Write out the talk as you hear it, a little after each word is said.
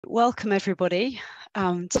Welcome everybody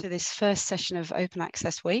to this first session of Open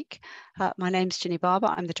Access Week. My name's Ginny Barber.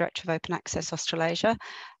 I'm the Director of Open Access Australasia.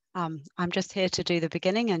 I'm just here to do the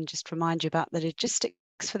beginning and just remind you about the logistics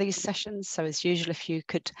for these sessions. So as usual, if you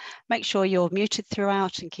could make sure you're muted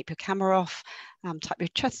throughout and keep your camera off, type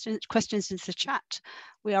your questions into the chat.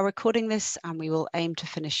 We are recording this and we will aim to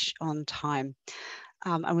finish on time.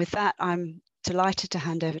 And with that, I'm delighted to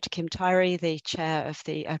hand over to Kim Tairi, the Chair of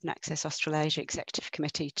the Open Access Australasia Executive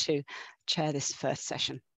Committee, to chair this first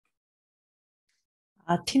session.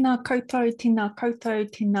 Tēnā koutou, tēnā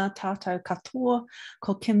tātou katoa,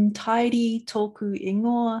 ko Kim Tairi tōku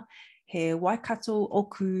ingoa, he waikato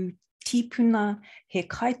oku tīpuna, he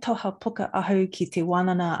kaitoha puka ahu ki te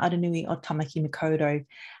wānanga aranui o Tamaki Makaurau.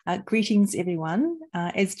 Greetings everyone.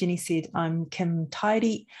 As Jenny said, I'm Kim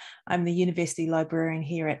Tairi. I'm the University Librarian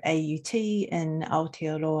here at AUT in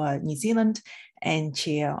Aotearoa, New Zealand, and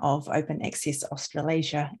Chair of Open Access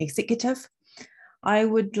Australasia Executive. I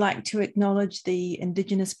would like to acknowledge the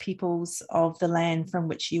Indigenous peoples of the land from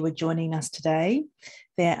which you are joining us today,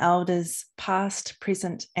 their elders past,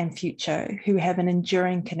 present and future, who have an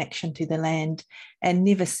enduring connection to the land and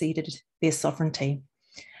never ceded their sovereignty.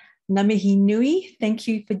 Ngā mihi nui, thank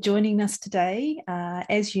you for joining us today.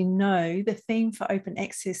 As you know, the theme for Open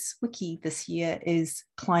Access Wiki this year is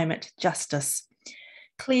climate justice.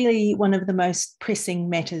 Clearly one of the most pressing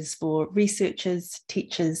matters for researchers,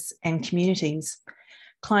 teachers and communities.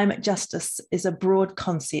 Climate justice is a broad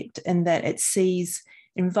concept in that it sees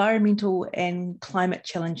environmental and climate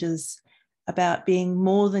challenges about being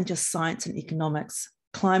more than just science and economics.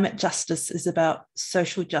 Climate justice is about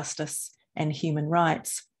social justice and human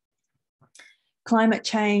rights. Climate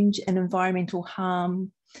change and environmental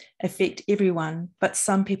harm affect everyone, but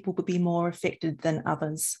some people will be more affected than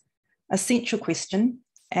others. A central question,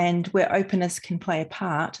 and where openness can play a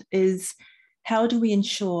part, is how do we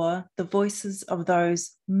ensure the voices of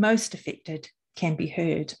those most affected can be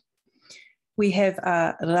heard? We have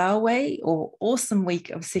a Gharbaoui, or awesome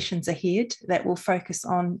week of sessions ahead that will focus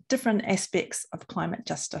on different aspects of climate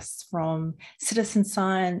justice, from citizen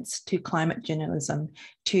science to climate journalism,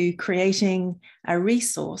 to creating a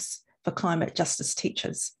resource for climate justice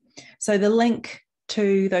teachers. So the link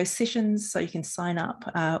to those sessions, so you can sign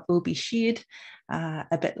up, will be shared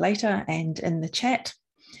a bit later and in the chat.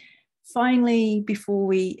 Finally, before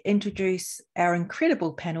we introduce our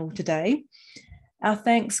incredible panel today, our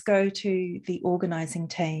thanks go to the organising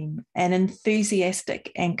team, an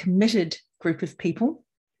enthusiastic and committed group of people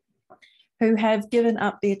who have given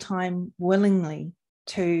up their time willingly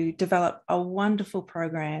to develop a wonderful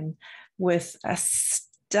program with a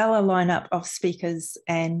stellar lineup of speakers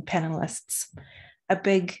and panellists. A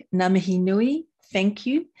big ngā mihi nui thank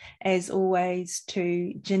you, as always,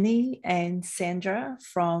 to Ginny and Sandra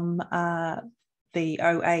from the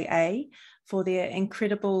OAA for their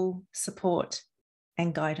incredible support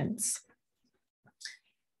and guidance.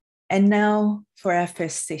 And now for our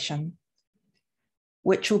first session,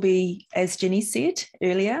 which will be, as Ginny said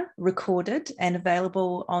earlier, recorded and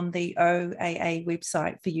available on the OAA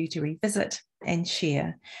website for you to revisit and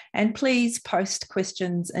share. And please post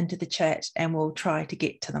questions into the chat and we'll try to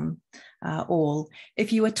get to them all.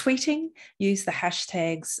 If you are tweeting, use the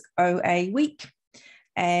hashtags OAWeek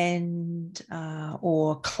and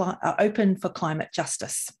or Open for Climate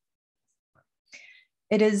Justice.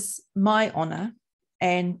 It is my honour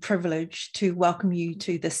and privilege to welcome you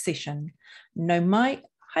to this session. No mai,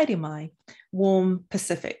 haere mai, warm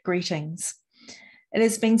Pacific greetings. It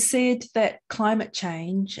has been said that climate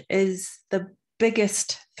change is the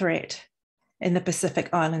biggest threat in the Pacific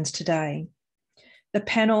Islands today. The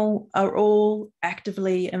panel are all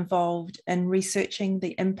actively involved in researching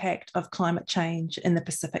the impact of climate change in the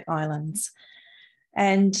Pacific Islands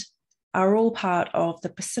and are all part of the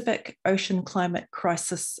Pacific Ocean Climate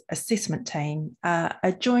Crisis Assessment Team,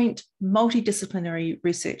 a joint multidisciplinary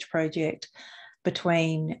research project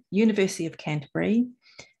between University of Canterbury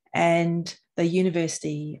and the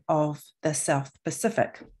University of the South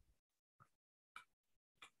Pacific.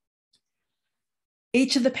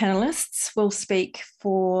 Each of the panellists will speak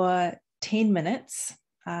for 10 minutes.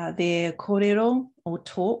 Their kōrero, or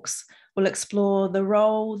talks, will explore the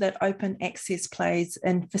role that open access plays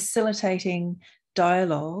in facilitating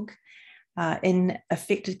dialogue in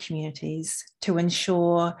affected communities to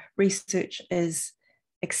ensure research is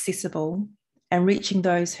accessible and reaching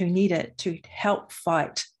those who need it to help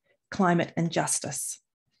fight climate injustice.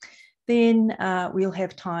 Then we'll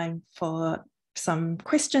have time for some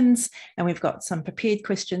questions, and we've got some prepared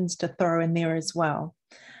questions to throw in there as well.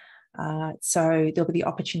 So there'll be the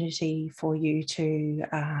opportunity for you to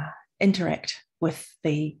interact with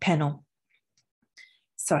the panel.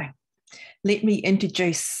 So let me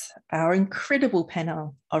introduce our incredible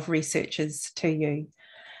panel of researchers to you.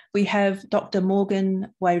 We have Dr.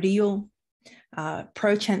 Morgan Wairiu,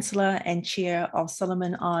 Pro-Chancellor and Chair of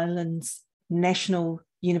Solomon Islands National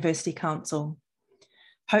University Council.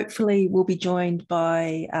 Hopefully we'll be joined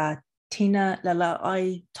by Tina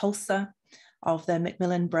Lalai Tulsa of the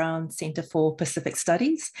Macmillan Brown Centre for Pacific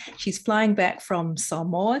Studies. She's flying back from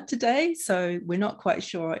Samoa today, so we're not quite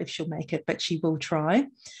sure if she'll make it, but she will try.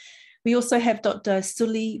 We also have Dr.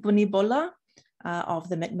 Suli Vunibola of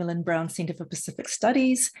the Macmillan Brown Centre for Pacific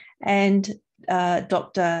Studies and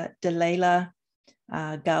Dr. Dalila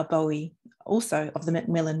Gharbaoui, also of the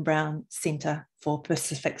Macmillan Brown Centre for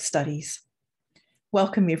Pacific Studies.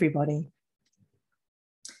 Welcome, everybody.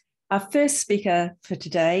 Our first speaker for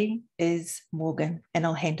today is Morgan, and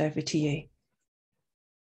I'll hand over to you.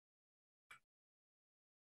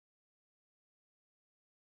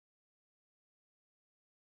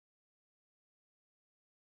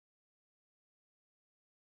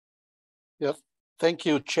 Yeah, thank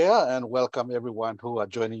you, Chair, and welcome everyone who are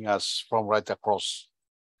joining us from right across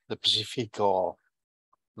the Pacific or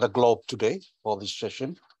the globe today for this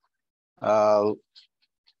session.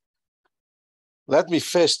 Let me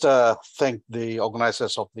first thank the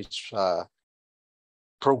organizers of this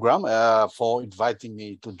program for inviting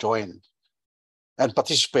me to join and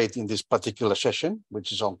participate in this particular session,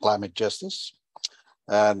 which is on climate justice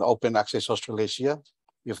and Open Access Australasia.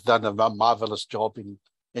 You've done a marvelous job in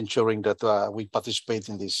ensuring that we participate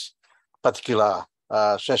in this particular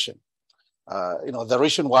session. The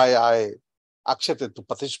reason why I accepted to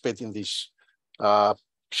participate in this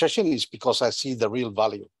session is because I see the real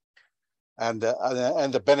value and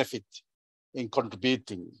the benefit in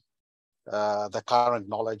contributing the current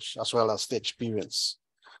knowledge as well as the experience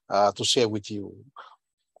to share with you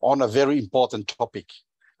on a very important topic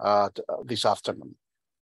this afternoon.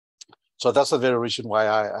 So that's the very reason why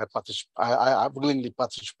I willingly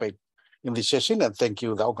participate in this session, and thank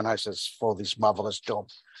you, the organizers, for this marvelous job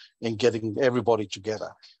in getting everybody together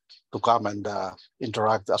to come and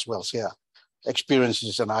interact as well, share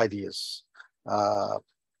experiences and ideas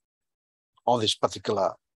on this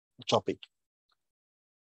particular topic.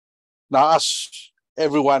 Now, as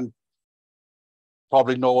everyone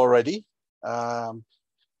probably know already, the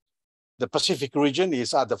Pacific region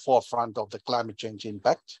is at the forefront of the climate change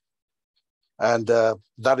impact. And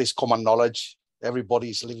that is common knowledge. Everybody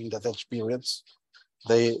is living that experience.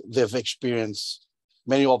 They've experienced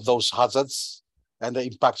many of those hazards and the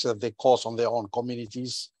impacts that they cause on their own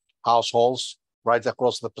communities, households, right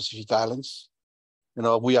across the Pacific Islands.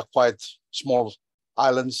 We are quite small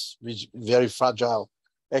islands with very fragile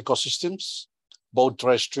ecosystems, both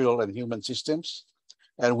terrestrial and human systems.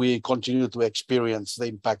 And we continue to experience the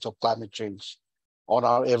impact of climate change on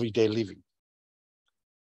our everyday living.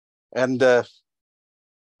 And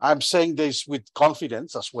I'm saying this with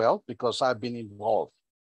confidence as well, because I've been involved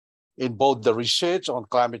in both the research on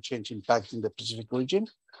climate change impact in the Pacific region,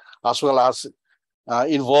 as well as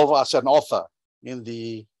involved as an author in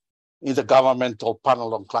the Governmental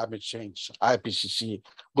Panel on Climate Change, IPCC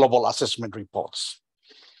Global Assessment Reports.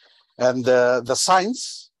 And the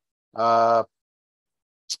science on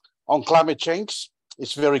climate change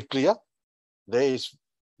is very clear. There is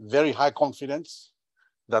very high confidence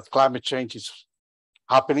that climate change is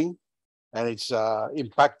happening and its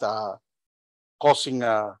impact causing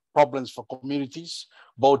problems for communities,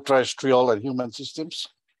 both terrestrial and human systems,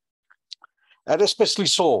 and especially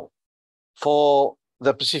so for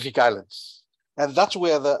the Pacific Islands. And that's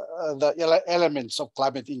where the elements of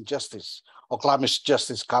climate injustice or climate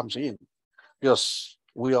justice comes in, because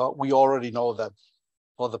we already know that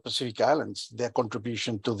for the Pacific Islands, their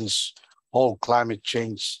contribution to this whole climate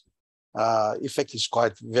change effect is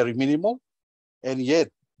quite very minimal, and yet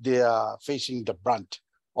they are facing the brunt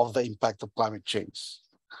of the impact of climate change.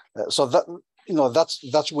 So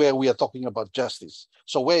that's where we are talking about justice.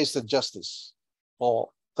 So where is the justice for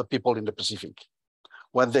the people in the Pacific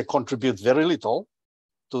when they contribute very little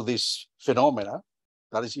to this phenomena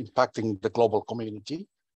that is impacting the global community,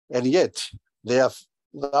 and yet they are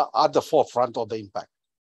at the forefront of the impact?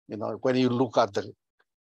 When you look at the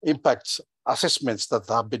impact assessments that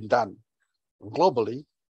have been done globally,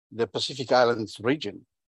 the Pacific Islands region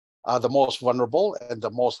are the most vulnerable and the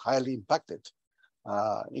most highly impacted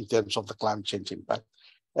in terms of the climate change impact.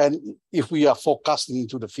 And if we are forecasting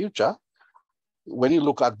into the future, when you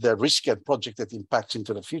look at the risk and projected impacts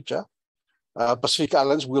into the future, Pacific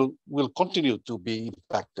Islands will continue to be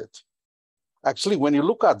impacted. Actually, when you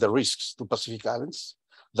look at the risks to Pacific Islands,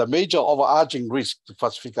 the major overarching risk to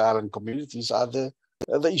Pacific Island communities are the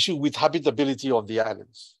issue with habitability of the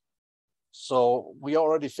islands. So we are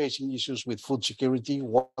already facing issues with food security,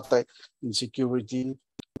 water insecurity,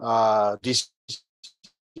 diseases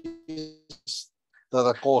that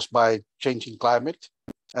are caused by changing climate.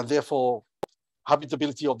 And therefore,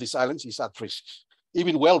 habitability of these islands is at risk,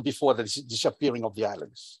 even well before the disappearing of the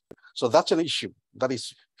islands. So that's an issue. That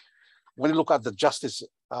is, when you look at the justice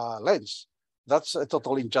lens, that's a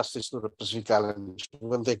total injustice to the Pacific Islands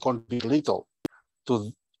when they contribute little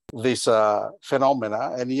to this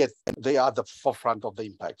phenomena, and yet they are at the forefront of the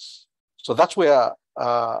impacts. So that's where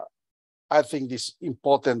I think this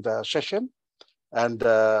important session and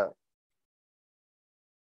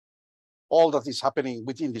all that is happening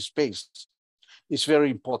within this space is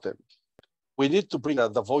very important. We need to bring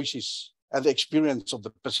the voices and the experience of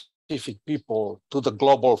the Pacific people to the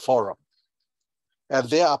global forum. And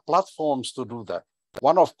there are platforms to do that.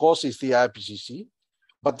 One, of course, is the IPCC,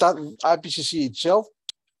 but that IPCC itself,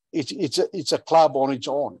 it's a club on its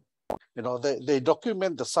own. You know, they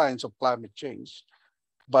document the science of climate change,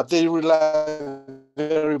 but they rely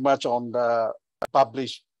very much on the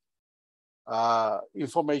published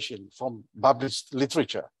information from published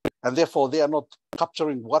literature. And therefore, they are not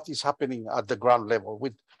capturing what is happening at the ground level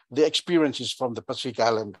with the experiences from the Pacific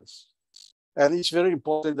Islanders. And it's very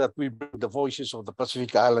important that we bring the voices of the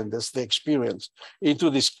Pacific Islanders, the experience, into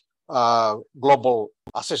this global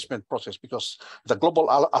assessment process, because the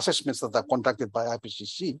global assessments that are conducted by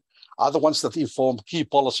IPCC are the ones that inform key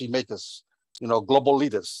policy makers, you know, global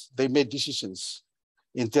leaders. They make decisions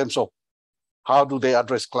in terms of how do they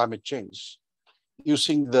address climate change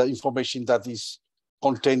using the information that is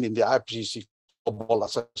contained in the IPCC global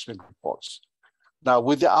assessment reports. Now,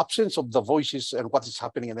 with the absence of the voices and what is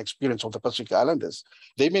happening and experience of the Pacific Islanders,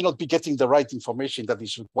 they may not be getting the right information that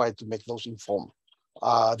is required to make those informed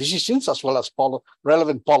decisions as well as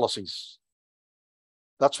relevant policies.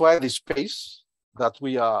 That's why the space that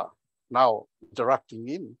we are now interacting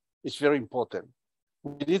in is very important.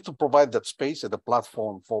 We need to provide that space and the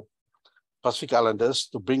platform for Pacific Islanders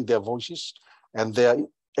to bring their voices and their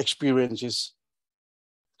experiences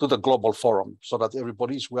to the global forum so that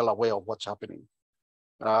everybody is well aware of what's happening.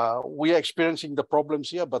 We are experiencing the problems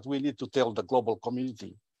here, but we need to tell the global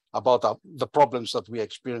community about the problems that we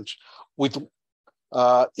experience with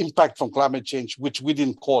impact from climate change, which we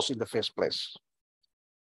didn't cause in the first place.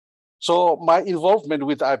 So my involvement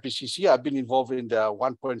with IPCC, I've been involved in the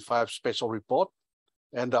 1.5 special report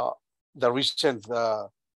and the recent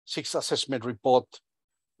 6th assessment report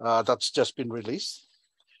that's just been released.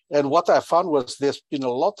 And what I found was there's been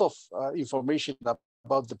a lot of information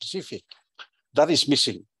about the Pacific that is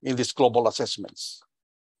missing in these global assessments.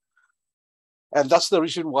 And that's the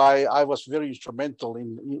reason why I was very instrumental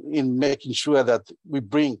in making sure that we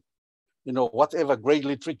bring, you know, whatever great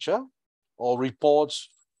literature or reports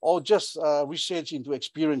or just research into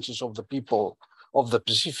experiences of the people of the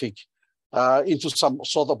Pacific into some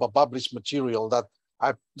sort of a published material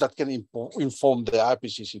that can inform the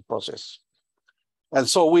IPCC process. And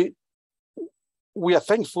so we are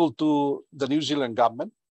thankful to the New Zealand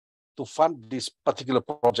government to fund this particular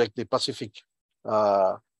project, the Pacific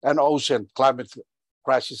and Ocean Climate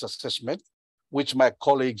Crisis Assessment, which my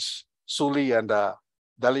colleagues Suli and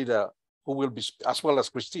Dalila, who will be, as well as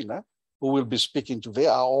Christina, who will be speaking today,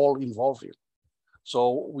 are all involved in.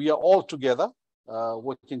 So we are all together,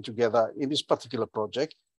 working together in this particular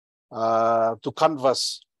project to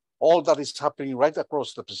canvass all that is happening right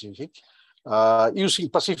across the Pacific, using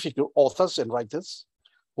Pacific authors and writers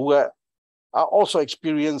who are also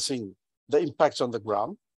experiencing the impacts on the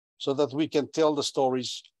ground so that we can tell the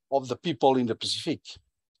stories of the people in the Pacific,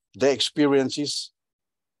 their experiences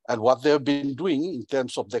and what they've been doing in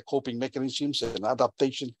terms of their coping mechanisms and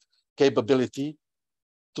adaptation capability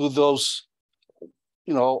to those,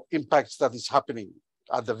 you know, impacts that is happening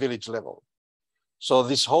at the village level. So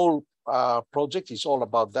this whole project is all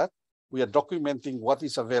about that. We are documenting what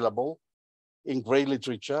is available in great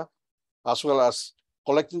literature, as well as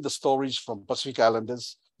collecting the stories from Pacific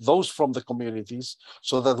Islanders, those from the communities,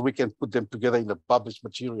 so that we can put them together in a published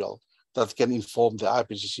material that can inform the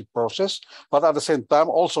IPCC process, but at the same time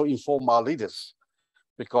also inform our leaders,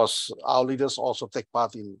 because our leaders also take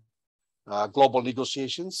part in global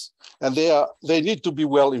negotiations, and they need to be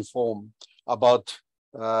well informed about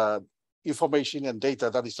information and data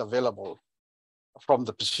that is available from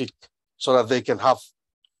the Pacific, so that they can have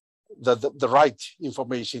the right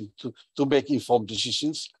information to make informed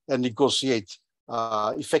decisions and negotiate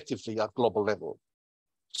effectively at global level.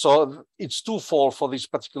 So it's twofold for this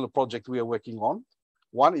particular project we are working on.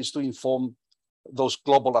 One is to inform those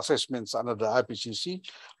global assessments under the IPCC,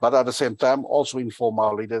 but at the same time also inform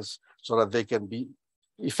our leaders so that they can be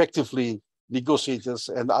effectively negotiators,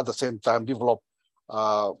 and at the same time develop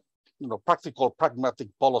practical, pragmatic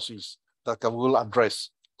policies that will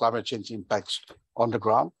address climate change impacts on the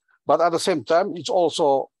ground. But at the same time, it's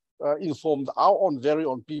also informed our very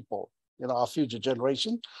own people, our future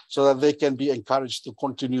generation, so that they can be encouraged to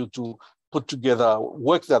continue to put together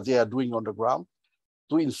work that they are doing on the ground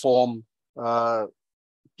to inform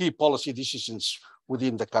key policy decisions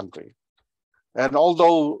within the country. And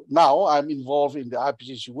although now I'm involved in the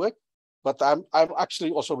IPCC work, but I'm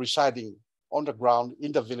actually also residing on the ground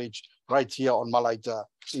in the village right here on Malaita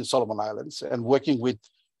in Solomon Islands, and working with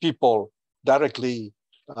people directly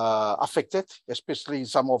affected, especially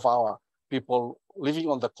some of our people living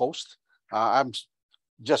on the coast. I'm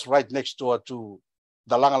just right next door to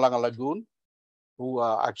the Langa Lagoon, who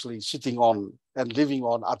are actually sitting on and living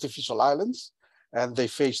on artificial islands, and they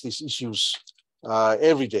face these issues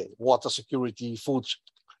every day. Water security, food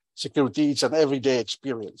security, it's an everyday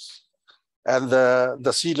experience. And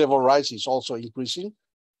the sea level rise is also increasing,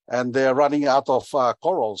 and they're running out of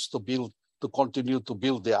corals to continue to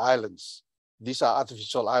build their islands. These are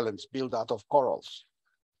artificial islands built out of corals.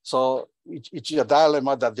 So it's a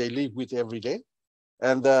dilemma that they live with every day.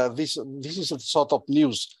 And this is a sort of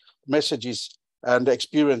news, messages, and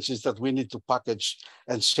experiences that we need to package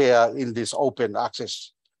and share in this open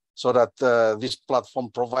access, so that this platform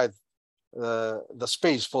provides the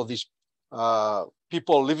space for these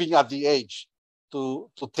people living at the edge to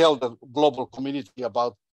tell the global community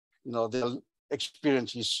about their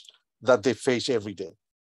experiences that they face every day.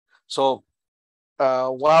 So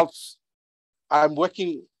whilst I'm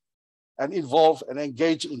working and involved and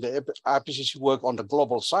engaged in the IPCC work on the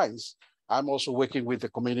global science, I'm also working with the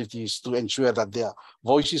communities to ensure that their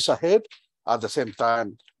voices are heard. At the same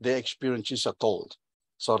time, their experiences are told,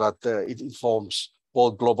 so that it informs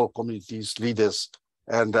both global communities, leaders,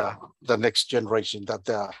 and the next generation that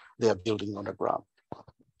they are building on the ground.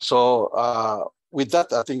 So with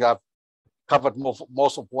that, I think I've covered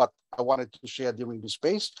most of what I wanted to share during this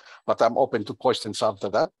space, but I'm open to questions after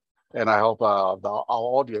that. And I hope our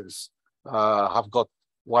audience have got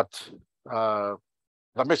what the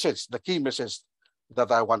key message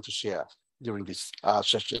that I want to share during this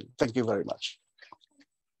session. Thank you very much.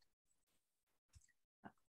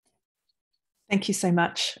 Thank you so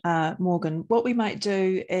much, Morgan. What we might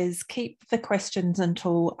do is keep the questions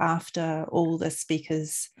until after all the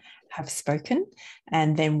speakers have spoken,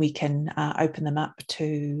 and then we can open them up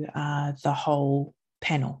to the whole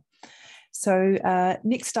panel. So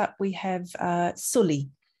next up we have Suli.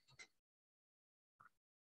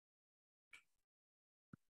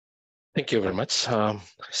 Thank you very much.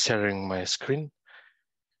 Sharing my screen.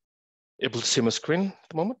 Able to see my screen at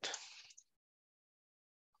the moment?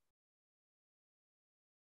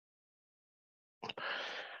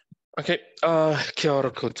 Okay. Kia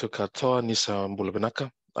ora koutou katoa, Nisa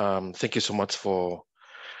Mbulabenaka. Thank you so much for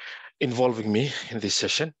involving me in this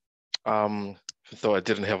session. Though I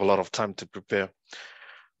didn't have a lot of time to prepare,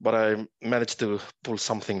 but I managed to pull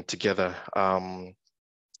something together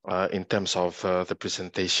in terms of the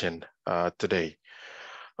presentation today.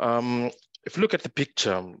 If you look at the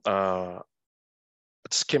picture, I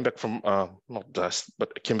just came back from, not just,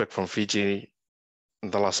 but came back from Fiji in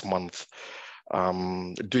the last month,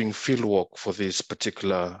 doing field work for this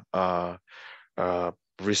particular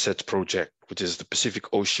research project, which is the Pacific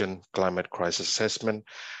Ocean Climate Crisis Assessment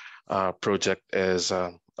project, as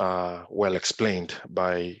well explained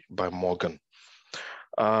by Morgan.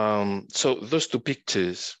 So those two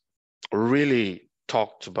pictures really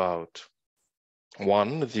talked about,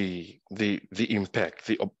 one, the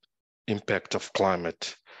impact of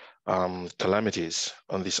climate calamities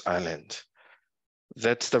on this island.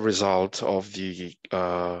 That's the result of the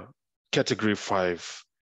Category 5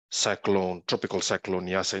 cyclone, tropical cyclone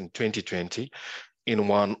Yasa in 2020 in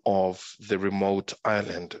one of the remote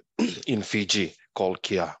island in Fiji called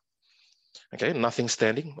Kia. Okay, nothing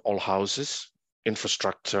standing, all houses,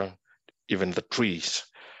 infrastructure, even the trees.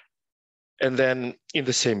 And then in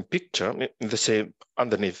the same picture, in the same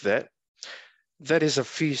underneath that, that is a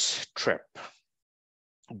fish trap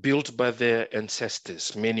built by their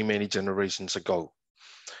ancestors many, many generations ago.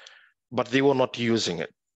 But they were not using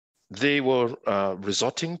it. They were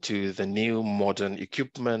resorting to the new modern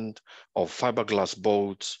equipment of fiberglass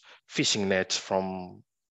boats, fishing nets from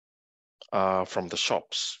the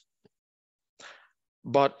shops.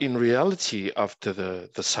 But in reality, after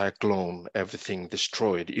the cyclone, everything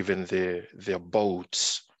destroyed, even their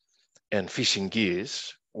boats and fishing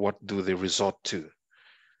gears, what do they resort to?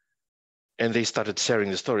 And they started sharing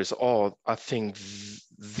the stories. Oh, I think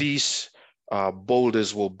these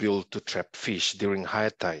boulders were built to trap fish during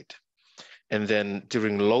high tide. And then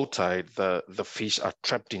during low tide, the fish are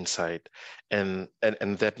trapped inside, and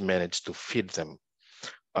that managed to feed them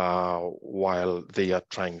while they are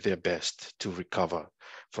trying their best to recover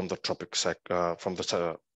from the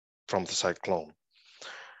from the cyclone.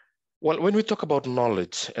 Well, when we talk about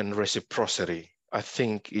knowledge and reciprocity, I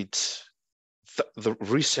think it's the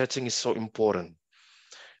researching is so important,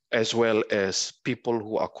 as well as people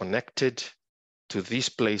who are connected to these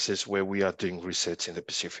places where we are doing research in the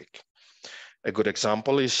Pacific. A good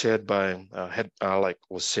example is shared by,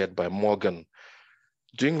 was shared by Morgan,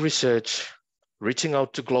 doing research, reaching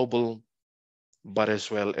out to global, but as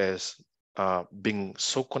well as being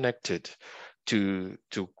so connected to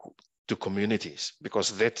communities,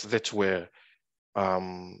 because that's where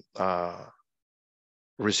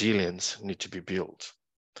resilience need to be built.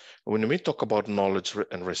 When we talk about knowledge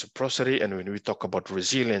and reciprocity, and when we talk about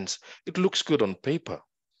resilience, it looks good on paper,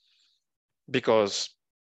 because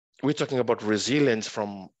we're talking about resilience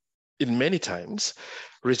in many times,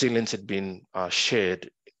 resilience had been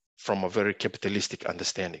shared from a very capitalistic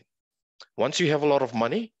understanding. Once you have a lot of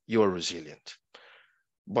money, you are resilient.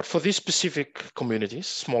 But for these specific communities,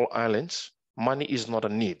 small islands, money is not a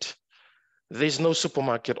need. There's no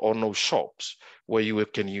supermarket or no shops where you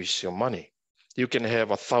can use your money. You can have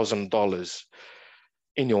 $1,000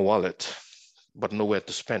 in your wallet, but nowhere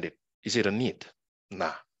to spend it. Is it a need?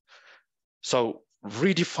 Nah. So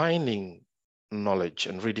redefining knowledge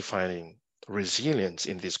and redefining resilience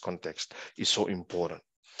in this context is so important.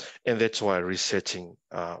 And that's why researching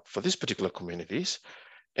for these particular communities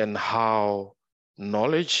and how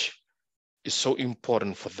knowledge is so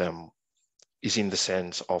important for them is in the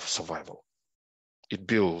sense of survival. It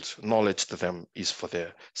builds knowledge to them is for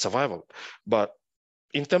their survival. But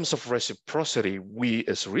in terms of reciprocity, we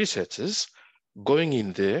as researchers going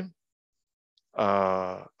in there,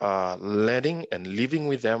 learning and living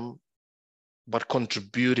with them, but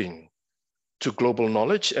contributing to global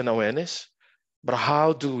knowledge and awareness. But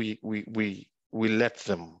how do we let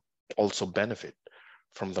them also benefit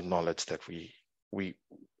from the knowledge that we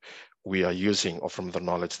are using, or from the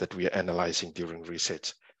knowledge that we are analyzing during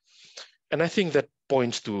research? And I think that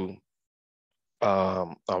points to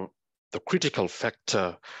the critical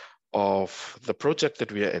factor of the project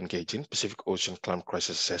that we are engaging, Pacific Ocean Climate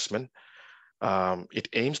Crisis Assessment. It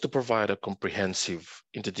aims to provide a comprehensive,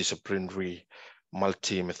 interdisciplinary,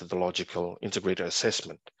 multi-methodological integrated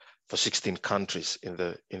assessment for 16 countries in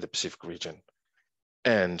the Pacific region.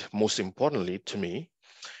 And most importantly to me,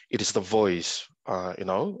 it is the voice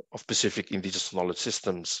of Pacific indigenous knowledge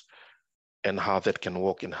systems and how that can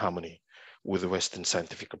work in harmony with the Western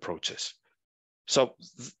scientific approaches. So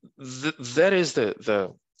that is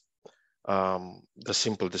the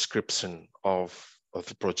simple description of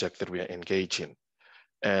the project that we are engaged in.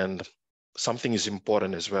 And something is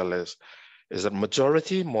important as well is that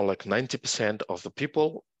majority, more like 90% of the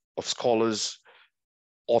people, of scholars,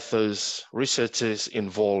 authors, researchers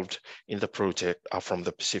involved in the project are from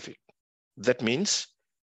the Pacific. That means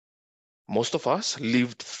most of us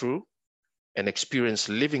lived through and experienced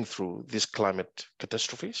living through these climate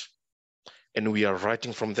catastrophes, and we are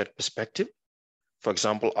writing from that perspective. For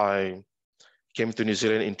example, I came to New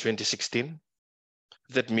Zealand in 2016.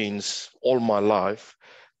 That means all my life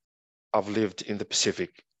I've lived in the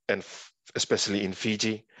Pacific, and especially in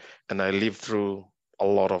Fiji, and I lived through a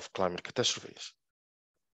lot of climate catastrophes.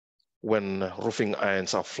 When roofing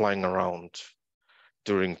irons are flying around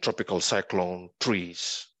during tropical cyclone,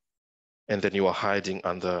 trees, and then you are hiding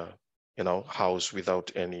under, house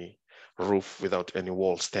without any roof, without any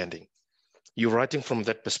wall standing. You're writing from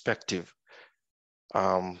that perspective.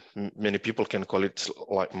 Many people can call it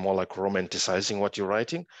more like romanticizing what you're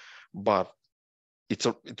writing, but it's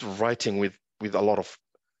writing with a lot of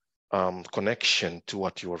connection to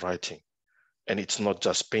what you are writing. And it's not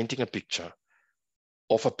just painting a picture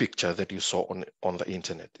of a picture that you saw on the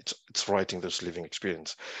internet. It's writing those living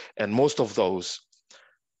experience. And most of those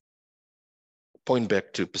point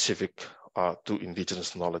back to Pacific, to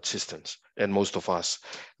indigenous knowledge systems. And most of us,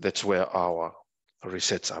 that's where our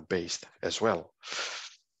research are based as well.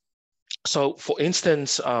 So for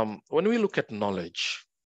instance, when we look at knowledge,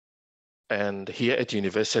 and here at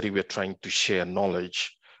university, we're trying to share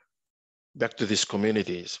knowledge back to these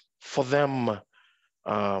communities. For them,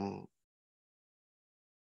 in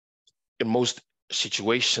most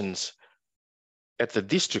situations, at the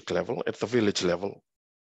district level, at the village level,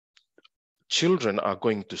 children are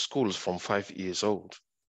going to schools from 5 years old.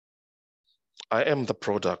 I am the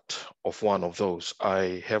product of one of those.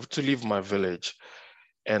 I have to leave my village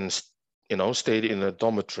and stayed in a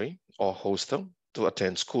dormitory or hostel to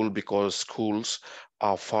attend school because schools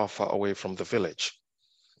are far, far away from the village.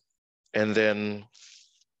 and then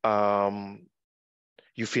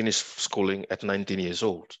you finish schooling at 19 years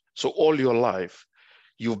old. So all your life,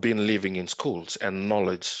 you've been living in schools and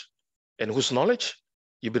knowledge. And whose knowledge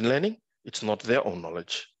you've been learning? It's not their own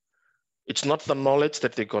knowledge. It's not the knowledge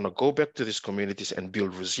that they're going to go back to these communities and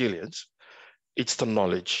build resilience. It's the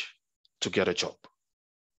knowledge to get a job.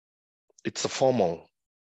 It's the formal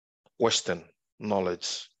Western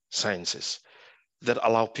knowledge sciences that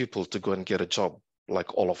allow people to go and get a job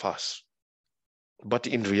like all of us. But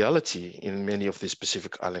in reality, in many of these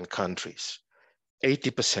Pacific Island countries,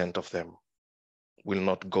 80% of them will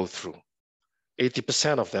not go through.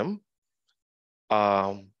 80% of them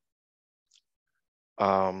are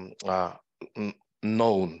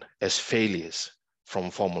known as failures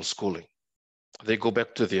from formal schooling. They go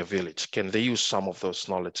back to their village. Can they use some of those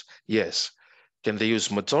knowledge? Yes. Can they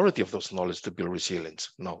use majority of those knowledge to build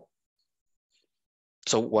resilience? No.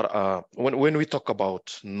 So when we talk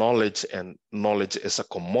about knowledge and knowledge as a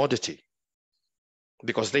commodity,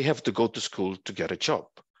 because they have to go to school to get a job,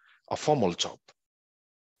 a formal job,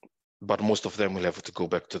 but most of them will have to go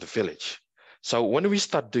back to the village. So when we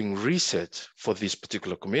start doing research for these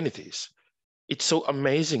particular communities, it's so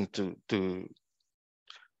amazing to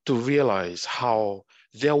realize how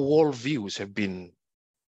their worldviews have been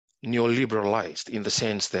neoliberalized, in the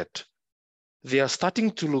sense that they are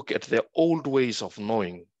starting to look at their old ways of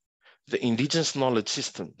knowing, the indigenous knowledge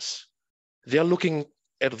systems. They are looking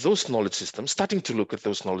at those knowledge systems, starting to look at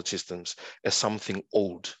those knowledge systems as something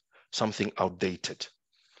old, something outdated.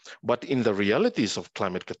 But in the realities of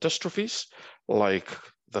climate catastrophes, like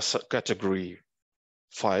the Category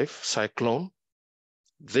 5 cyclone,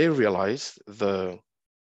 they realize the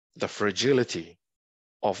fragility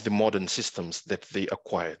of the modern systems that they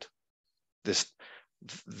acquired.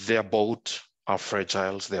 Their boats are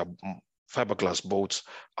fragile, their fiberglass boats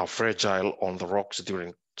are fragile on the rocks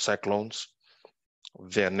during cyclones.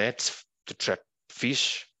 Their nets to trap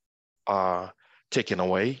fish are taken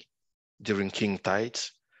away during king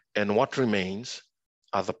tides. And what remains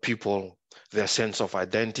are the people, their sense of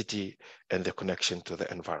identity and their connection to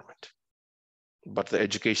the environment. But the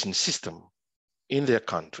education system in their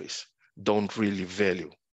countries don't really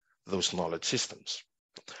value those knowledge systems.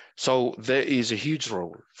 So there is a huge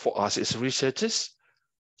role for us as researchers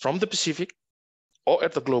from the Pacific or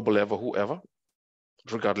at the global level, whoever,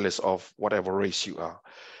 regardless of whatever race you are,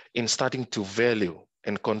 in starting to value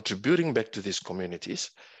and contributing back to these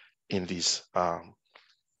communities in these.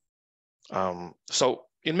 So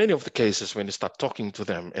in many of the cases, when you start talking to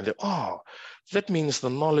them and they, that means the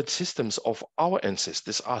knowledge systems of our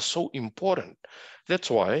ancestors are so important.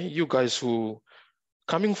 That's why you guys who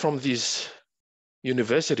coming from these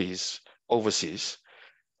universities overseas,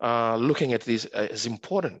 looking at this as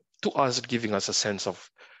important to us, giving us a sense of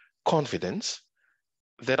confidence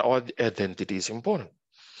that our identity is important.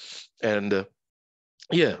 And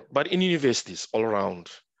but in universities all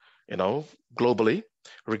around, globally,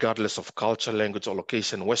 regardless of culture, language, or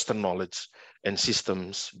location, Western knowledge and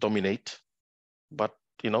systems dominate, but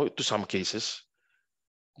to some cases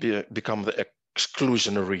become the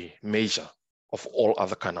exclusionary measure of all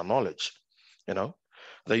other kind of knowledge.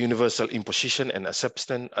 The universal imposition and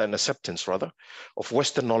acceptance of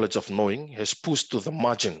Western knowledge of knowing has pushed to the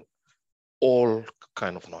margin all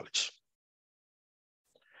kind of knowledge.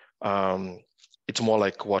 It's more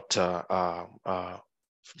like what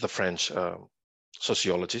the French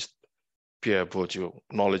sociologist Pierre Bourdieu,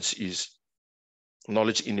 knowledge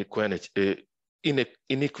inequity,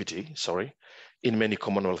 in many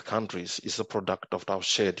Commonwealth countries is the product of our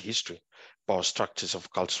shared history, power structures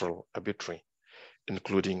of cultural arbitrary,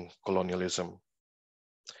 including colonialism,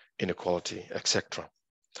 inequality, etc.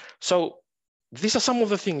 So these are some of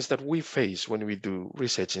the things that we face when we do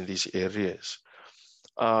research in these areas.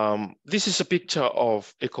 This is a picture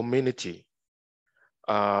of a community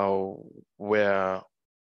where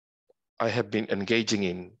I have been engaging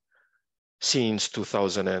in since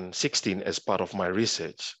 2016 as part of my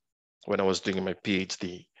research when I was doing my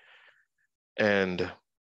PhD. And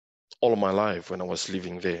all of my life when I was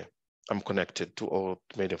living there, I'm connected to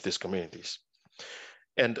many of these communities.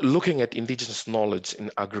 And looking at indigenous knowledge in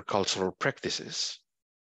agricultural practices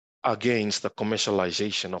against the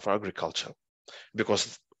commercialization of agriculture,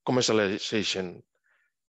 because commercialization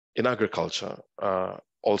in agriculture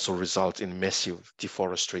also results in massive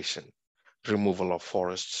deforestation, removal of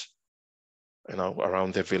forests,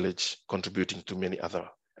 around their village, contributing to many other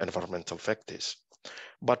environmental factors.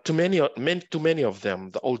 But to many of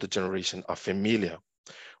them, the older generation are familiar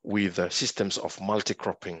with systems of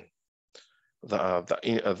multi-cropping,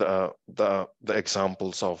 the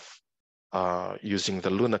examples of using the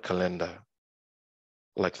lunar calendar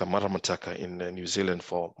like the Maramataka in New Zealand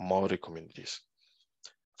for Maori communities.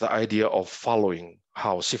 The idea of following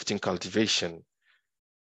how shifting cultivation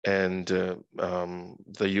and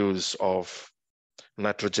the use of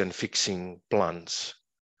nitrogen fixing plants,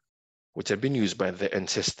 which have been used by the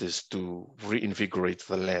ancestors to reinvigorate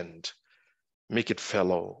the land, make it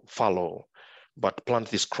fallow, but plant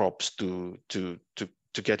these crops to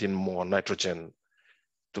get in more nitrogen,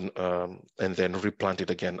 and then replant it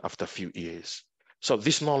again after a few years. So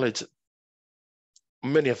this knowledge,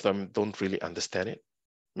 many of them don't really understand it.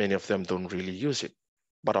 Many of them don't really use it,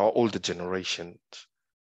 but our older generations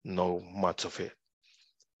know much of it.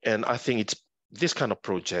 And I think it's this kind of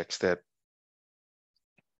projects that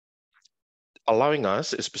allowing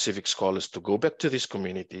us as specific scholars to go back to these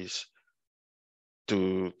communities,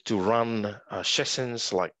 to run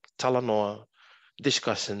sessions like Talanoa,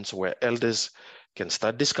 discussions where elders can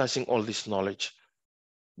start discussing all this knowledge.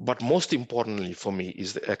 But most importantly for me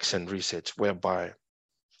is the accent research, whereby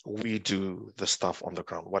we do the stuff on the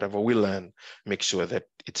ground. Whatever we learn, make sure that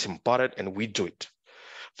it's imparted and we do it.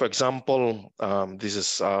 For example, this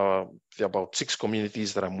is there are about 6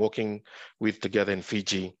 communities that I'm working with together in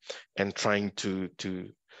Fiji, and trying to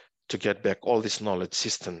get back all these knowledge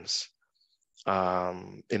systems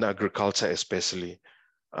in agriculture especially,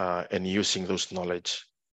 and using those knowledge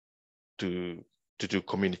to do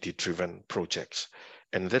community-driven projects.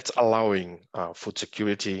 And that's allowing food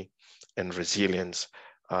security and resilience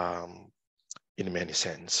in many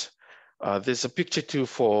sense. There's a picture too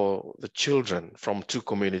for the children from 2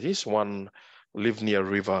 communities. One lived near a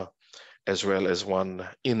river, as well as one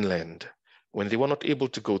inland. When they were not able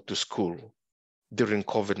to go to school during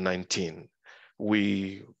COVID-19,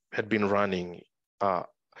 we had been running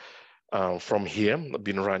from here,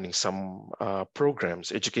 been running some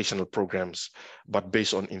programs, educational programs, but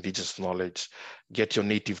based on indigenous knowledge. Get your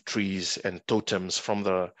native trees and totems from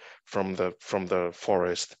the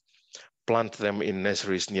forest, plant them in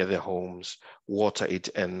nurseries near their homes, water it,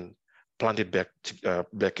 and plant it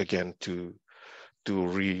back again to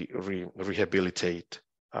rehabilitate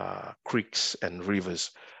creeks and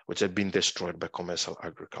rivers which had been destroyed by commercial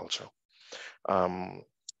agriculture.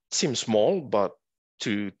 Seems small, but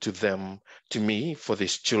to them, to me, for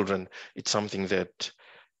these children, it's something that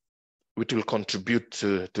it will contribute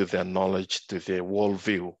to their knowledge, to their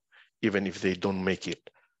worldview, even if they don't make it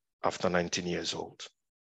after 19 years old.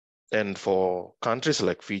 And for countries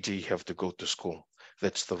like Fiji, you have to go to school.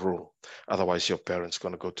 That's the rule. Otherwise, your parents are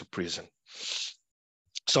going to go to prison.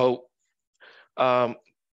 So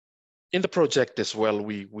in the project as well,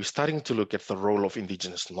 we're starting to look at the role of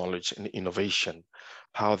indigenous knowledge and innovation,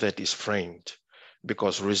 how that is framed,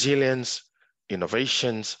 because resilience,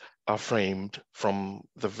 innovations are framed from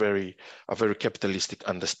a very capitalistic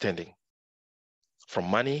understanding, from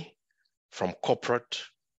money, from corporate,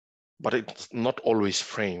 but it's not always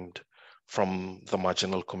framed from the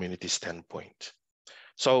marginal community standpoint.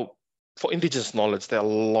 So for indigenous knowledge, there are a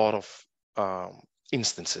lot of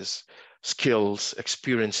instances, skills,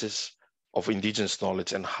 experiences of indigenous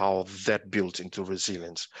knowledge and how that builds into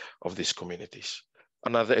resilience of these communities.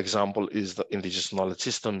 Another example is the indigenous knowledge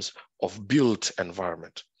systems of built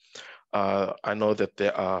environment. I know that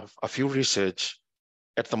there are a few research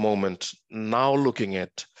at the moment now looking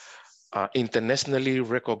at internationally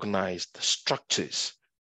recognized structures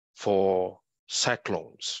for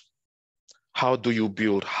cyclones. How do you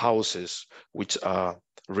build houses which are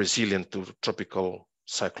resilient to tropical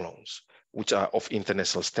cyclones, which are of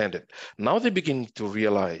international standard? Now they begin to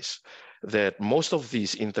realize that most of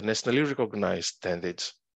these internationally recognized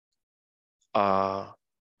standards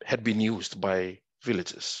had been used by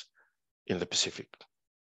villages in the Pacific,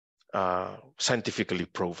 scientifically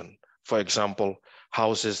proven. For example,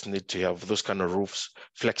 houses need to have those kind of roofs,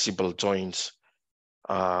 flexible joints,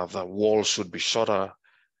 the walls should be shorter,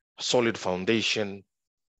 solid foundation,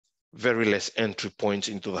 very less entry points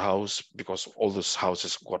into the house, because all those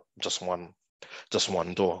houses got just one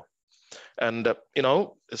door. And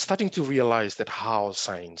starting to realize that how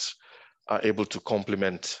science are able to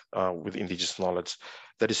complement with indigenous knowledge,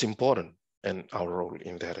 that is important, and our role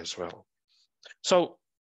in that as well. So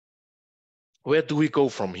where do we go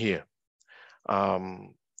from here? There are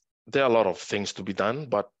a lot of things to be done,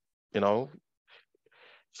 but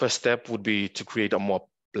first step would be to create a more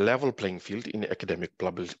level playing field in academic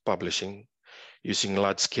publishing, using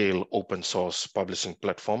large-scale open source publishing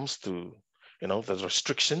platforms to, the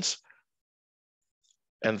restrictions,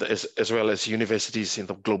 and as well as universities in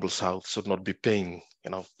the global south should not be paying,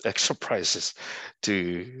 extra prices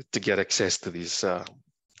to get access to these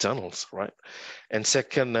journals, right? And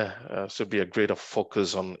second, should be a greater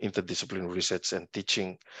focus on interdisciplinary research and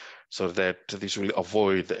teaching, so that this will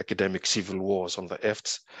avoid the academic civil wars on the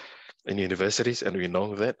lefts in universities, and we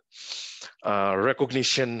know that.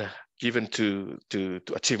 Recognition given to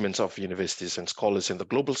achievements of universities and scholars in the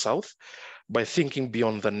global south by thinking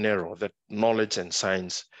beyond the narrow, that knowledge and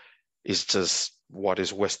science is just what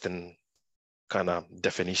is Western kind of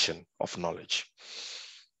definition of knowledge.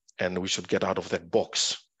 And we should get out of that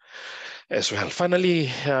box as well. Finally,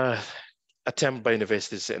 attempt by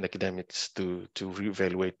universities and academics to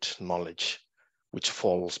reevaluate knowledge, which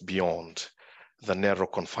falls beyond the narrow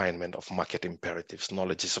confinement of market imperatives.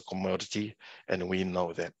 Knowledge is a commodity, and we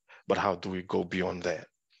know that. But how do we go beyond that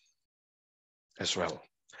as well?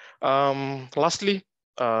 Lastly,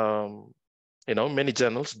 many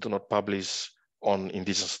journals do not publish on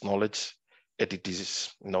indigenous knowledge, and it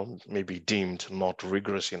is, maybe deemed not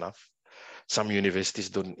rigorous enough. Some universities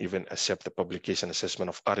don't even accept the publication assessment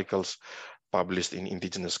of articles published in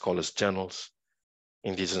indigenous scholars' journals.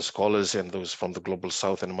 Indigenous scholars and those from the global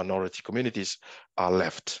south and minority communities are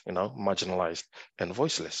left, marginalized and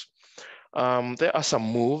voiceless. There are some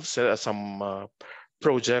moves, there are some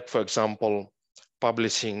projects, for example,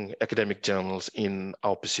 publishing academic journals in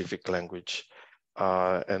our Pacific language.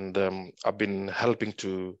 And I've been helping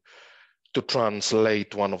to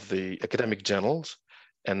translate one of the academic journals,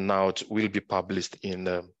 and now it will be published in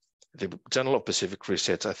the Journal of Pacific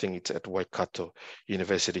Research. I think it's at Waikato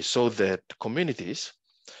University, so that communities,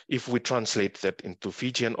 if we translate that into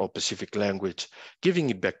Fijian or Pacific language, giving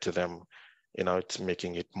it back to them, it's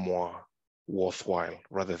making it more worthwhile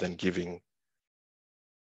rather than giving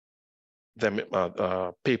them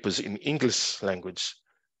papers in English language,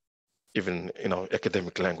 even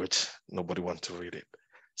academic language. Nobody wants to read it.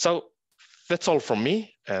 So that's all from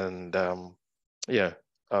me, and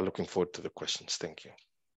looking forward to the questions. Thank you.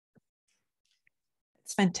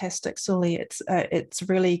 It's fantastic, Suli. It's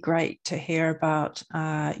really great to hear about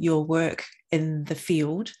your work in the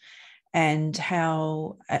field and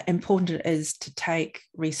how important it is to take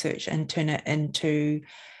research and turn it into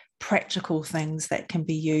practical things that can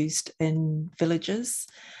be used in villages.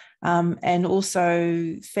 And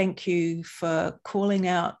also thank you for calling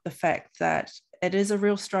out the fact that it is a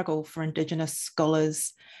real struggle for Indigenous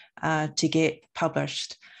scholars to get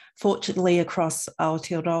published. Fortunately, across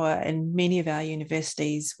Aotearoa and many of our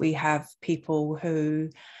universities, we have people who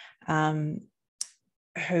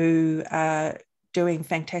are doing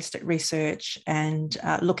fantastic research and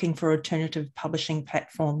looking for alternative publishing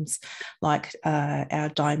platforms like our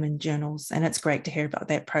Diamond journals. And it's great to hear about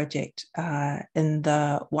that project in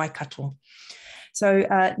the Waikato.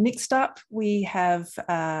 So next up, we have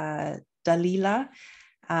Dalila,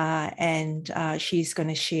 and she's going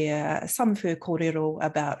to share some of her kōrero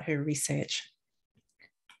about her research.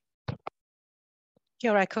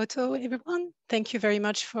 Kia ora koutou, everyone. Thank you very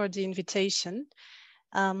much for the invitation.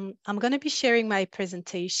 I'm going to be sharing my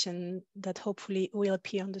presentation that hopefully will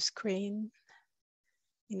appear on the screen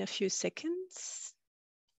in a few seconds.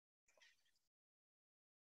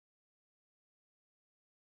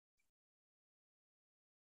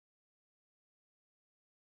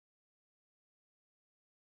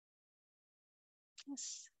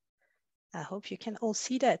 Yes, I hope you can all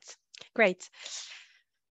see that. Great.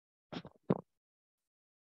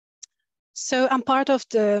 So I'm part of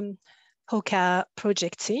the POCA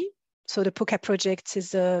project team. So the POCA project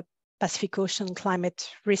is a Pacific Ocean climate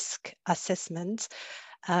risk assessment,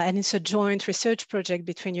 and it's a joint research project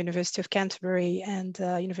between University of Canterbury and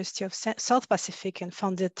University of South Pacific, and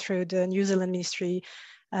funded through the New Zealand Ministry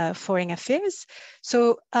Foreign Affairs.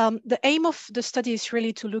 So the aim of the study is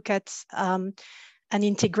really to look at an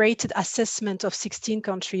integrated assessment of 16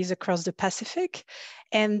 countries across the Pacific.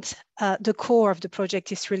 And the core of the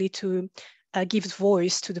project is really to give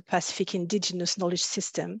voice to the Pacific indigenous knowledge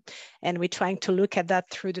system. And we're trying to look at that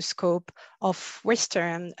through the scope of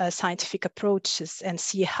Western scientific approaches and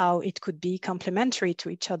see how it could be complementary to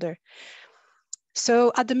each other.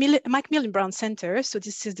 So at the Macmillan Brown Center, so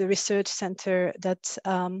this is the research center that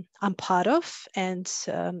I'm part of, and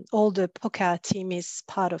all the POCA team is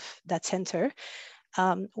part of that center.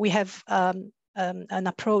 We have an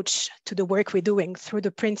approach to the work we're doing through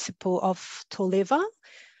the principle of Toleva.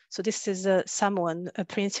 So this is a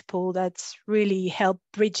principle that's really helped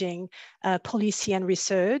bridging policy and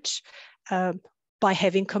research by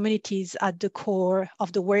having communities at the core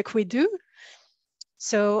of the work we do.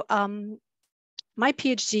 So my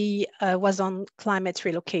PhD was on climate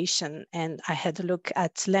relocation, and I had a look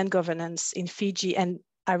at land governance in Fiji, and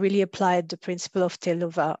I really applied the principle of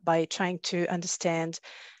Toleva by trying to understand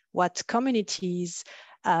what communities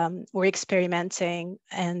we're experimenting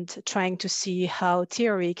and trying to see how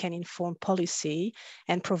theory can inform policy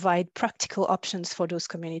and provide practical options for those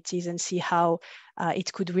communities, and see how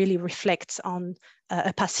it could really reflect on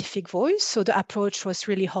a Pacific voice. So the approach was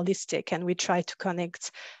really holistic, and we tried to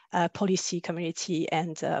connect policy, community,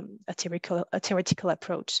 and a theoretical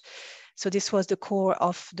approach. So this was the core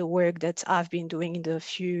of the work that I've been doing in the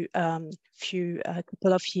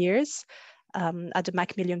couple of years at the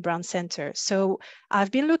Macmillan Brown Center. So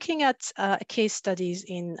I've been looking at case studies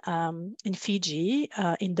in Fiji,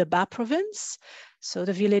 in the Ba province, so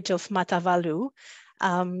the village of Matavalu,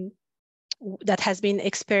 that has been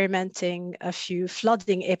experimenting a few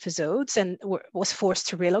flooding episodes and was forced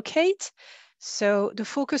to relocate. So the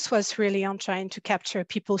focus was really on trying to capture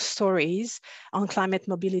people's stories on climate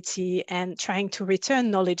mobility and trying to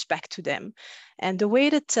return knowledge back to them. And the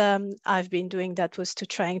way that I've been doing that was to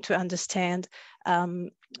trying to understand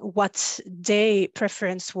what their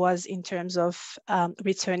preference was in terms of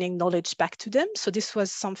returning knowledge back to them. So this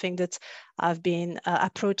was something that I've been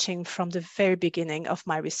approaching from the very beginning of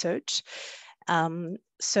my research.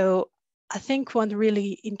 So I think one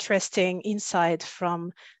really interesting insight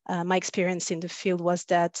from my experience in the field was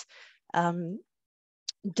that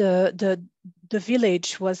the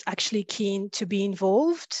village was actually keen to be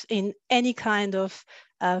involved in any kind of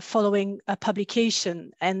following a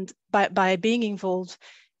publication. And by being involved,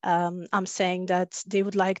 I'm saying that they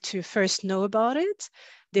would like to first know about it.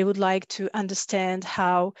 They would like to understand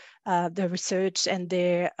how the research and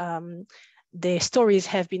their stories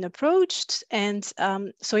have been approached. And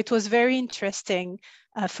so it was very interesting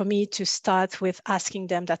for me to start with asking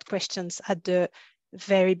them that questions at the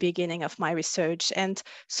very beginning of my research. And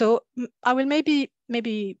so I will maybe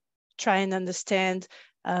try and understand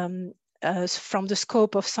from the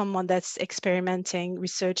scope of someone that's experimenting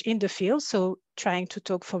research in the field, so trying to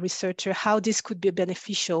talk for researcher how this could be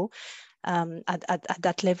beneficial at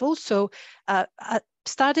that level. So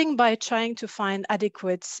starting by trying to find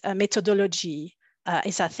adequate methodology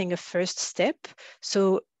is, I think, a first step.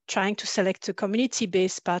 So trying to select a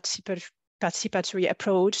community-based participatory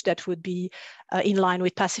approach that would be in line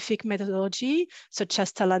with Pacific methodology, such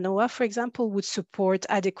as Talanoa, for example, would support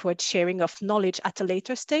adequate sharing of knowledge at a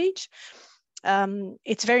later stage.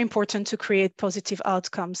 It's very important to create positive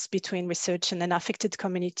outcomes between research and an affected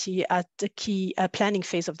community at the key planning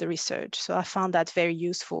phase of the research. So I found that very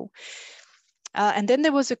useful. And then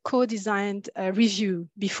there was a co-designed review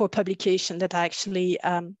before publication that I actually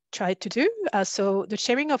tried to do. So the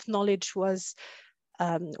sharing of knowledge was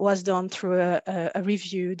done through a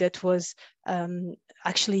review that was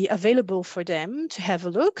actually available for them to have a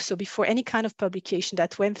look. So before any kind of publication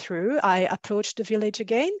that went through, I approached the village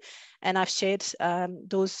again, and I've shared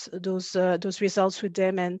those results with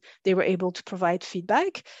them, and they were able to provide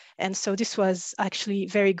feedback. And so this was actually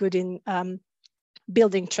very good in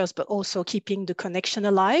building trust, but also keeping the connection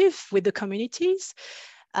alive with the communities.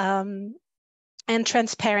 And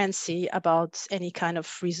transparency about any kind of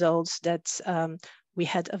results that we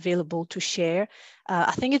had available to share.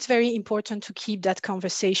 I think it's very important to keep that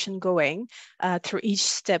conversation going through each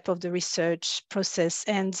step of the research process.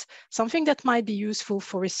 And something that might be useful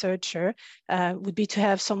for researcher would be to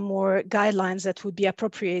have some more guidelines that would be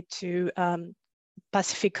appropriate to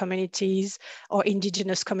Pacific communities or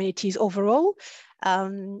indigenous communities overall.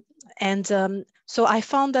 So I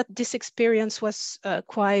found that this experience was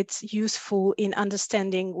quite useful in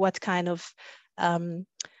understanding what kind of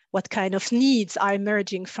needs are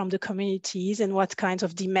emerging from the communities and what kinds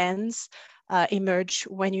of demands emerge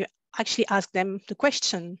when you actually ask them the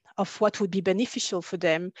question of what would be beneficial for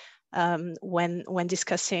them when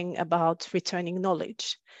discussing about returning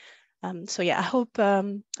knowledge. So yeah, I hope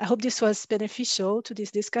this was beneficial to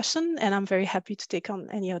this discussion, and I'm very happy to take on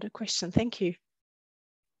any other question. Thank you.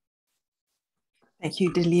 Thank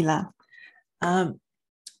you, Dalila.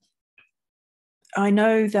 I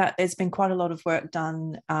know that there's been quite a lot of work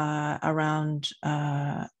done around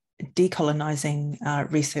decolonizing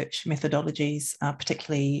research methodologies,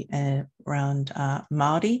 particularly around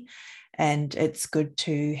Māori, and it's good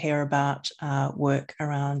to hear about work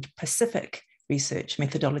around Pacific research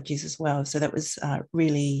methodologies as well. So that was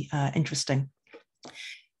really interesting.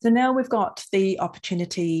 So now we've got the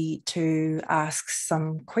opportunity to ask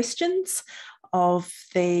some questions of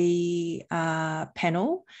the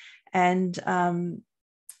panel. And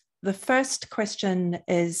the first question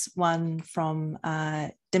is one from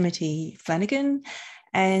Dimity Flanagan,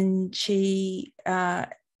 and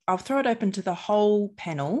I'll throw it open to the whole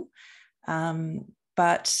panel,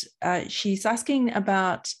 but she's asking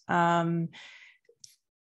about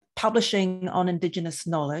publishing on Indigenous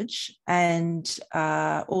knowledge and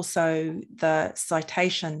also the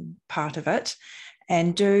citation part of it?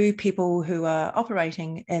 And do people who are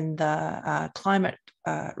operating in the climate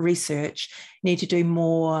research need to do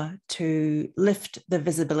more to lift the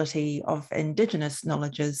visibility of Indigenous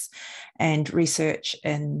knowledges and research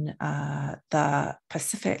in the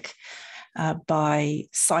Pacific by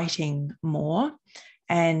citing more?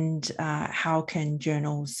 And how can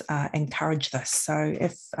journals encourage this? So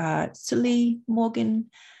if Suli, Morgan,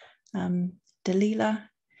 Dalila,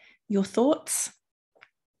 your thoughts?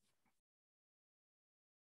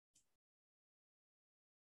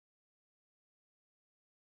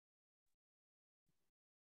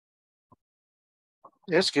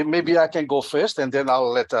 Yes, maybe I can go first, and then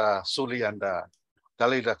I'll let Suli and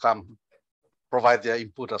Dalila come provide their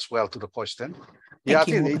input as well to the question. I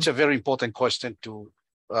think it's a very important question to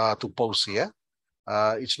pose here.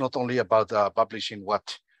 It's not only about publishing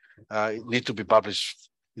what need to be published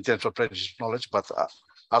in terms of traditional knowledge, but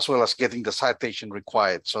as well as getting the citation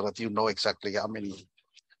required so that you know exactly how many,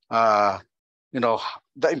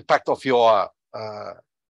 the impact of your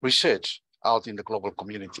research out in the global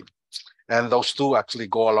community. And those two actually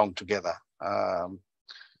go along together.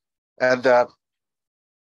 What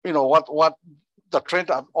the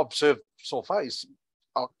trend I've observed so far is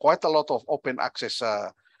quite a lot of open access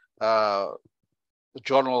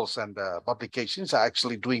journals and publications are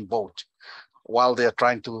actually doing both, while they're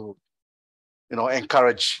trying to,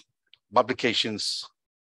 encourage publications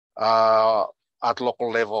at local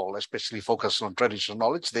level, especially focused on traditional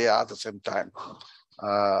knowledge. They are at the same time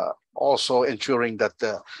also ensuring that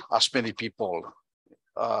as many people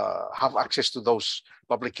have access to those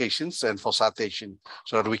publications and for citation,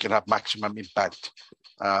 so that we can have maximum impact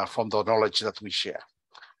from the knowledge that we share.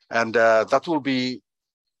 And that will be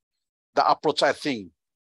the approach, I think,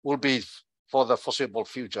 will be for the foreseeable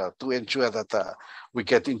future to ensure that we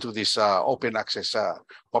get into this open access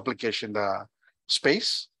publication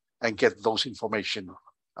space and get those information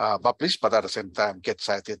published, but at the same time get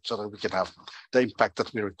cited so that we can have the impact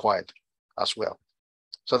that we required as well.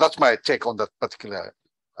 So that's my take on that particular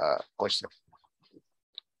question.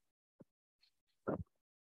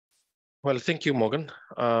 Well, thank you, Morgan.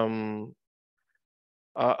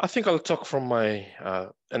 I think I'll talk from my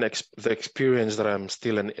the experience that I'm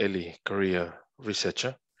still an early career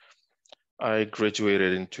researcher. I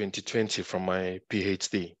graduated in 2020 from my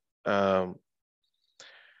PhD.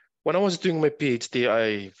 When I was doing my PhD,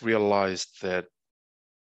 I realized that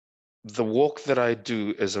the work that I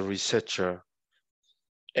do as a researcher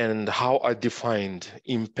and how I defined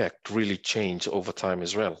impact really changed over time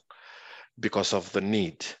as well because of the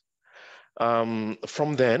need.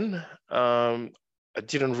 From then, I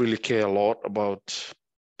didn't really care a lot about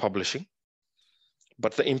publishing,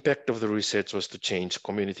 but the impact of the research was to change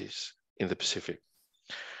communities in the Pacific.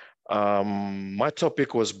 My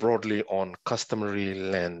topic was broadly on customary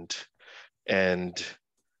land and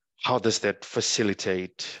how does that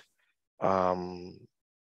facilitate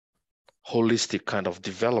holistic kind of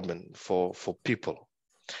development for people,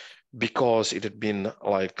 because it had been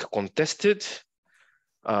like contested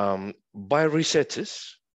by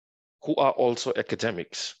researchers who are also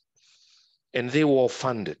academics, and they were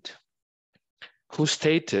funded, who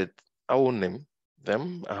stated, I won't name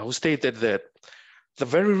them, who stated that the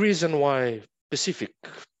very reason why Pacific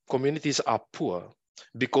communities are poor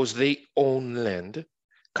because they own land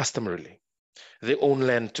customarily. They own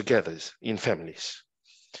land together in families.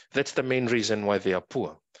 That's the main reason why they are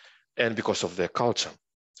poor, and because of their culture.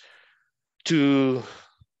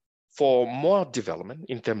 For more development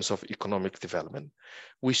in terms of economic development,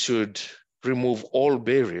 we should remove all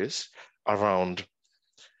barriers around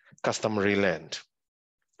customary land.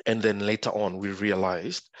 And then later on, we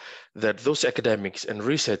realized that those academics and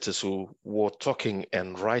researchers who were talking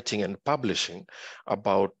and writing and publishing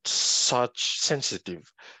about such sensitive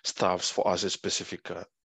stuffs for us as Pacific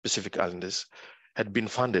Islanders had been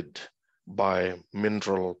funded by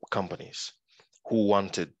mineral companies who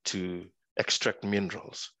wanted to extract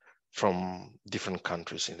minerals from different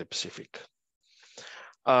countries in the Pacific.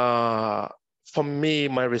 For me,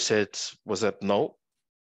 my research was that no,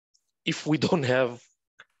 if we don't have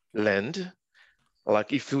land,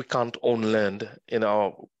 like if we can't own land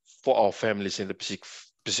for our families in the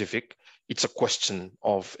Pacific, it's a question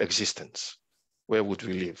of existence. Where would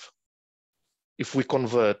we live? If we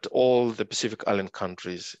convert all the Pacific Island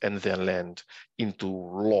countries and their land into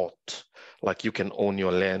lot, like you can own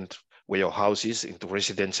your land where your house is into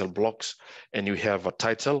residential blocks and you have a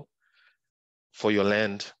title for your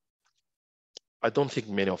land, I don't think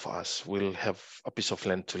many of us will have a piece of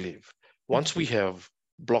land to live. Once we have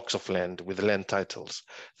blocks of land with land titles.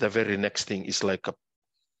 The very next thing is like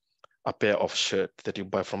a pair of shirt that you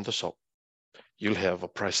buy from the shop. You'll have a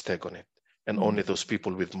price tag on it, and only those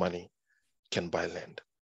people with money can buy land.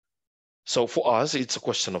 So for us, it's a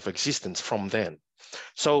question of existence from then.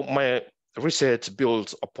 So my research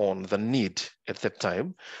builds upon the need at that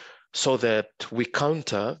time so that we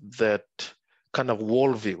counter that kind of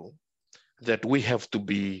worldview that we have to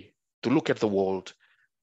look at the world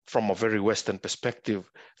from a very Western perspective,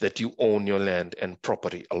 that you own your land and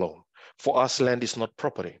property alone. For us, land is not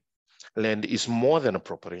property. Land is more than a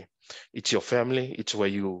property. It's your family. It's where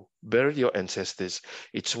you bury your ancestors.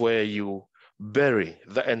 It's where you bury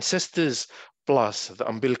the ancestors plus the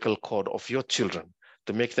umbilical cord of your children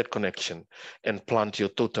to make that connection, and plant your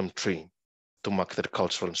totem tree to mark that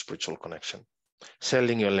cultural and spiritual connection.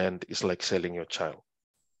 Selling your land is like selling your child.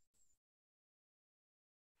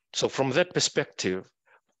 So from that perspective,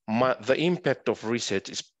 the impact of research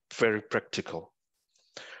is very practical.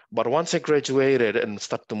 But once I graduated and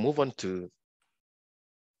start to move on to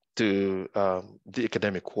the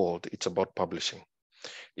academic world, it's about publishing.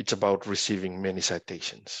 It's about receiving many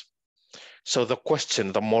citations. So the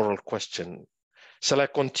question, the moral question, shall I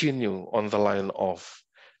continue on the line of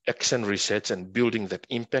action research and building that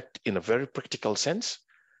impact in a very practical sense?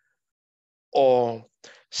 Or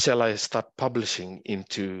shall I start publishing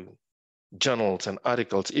into journals and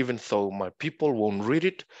articles, even though my people won't read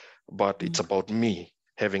it, but it's about me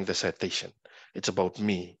having the citation. It's about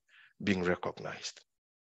me being recognized.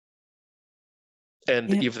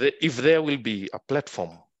 And if there will be a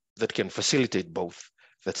platform that can facilitate both,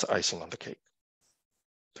 that's icing on the cake.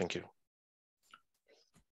 Thank you.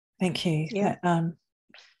 Thank you. Yeah.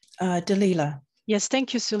 Dalila. Yes,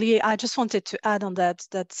 thank you, Suli. I just wanted to add on that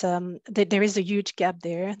there is a huge gap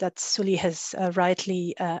there that Suli has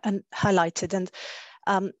rightly highlighted. And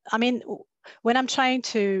I mean, when I'm trying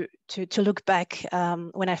to look back,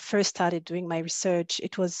 when I first started doing my research,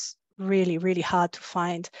 it was really, really hard to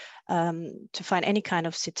find any kind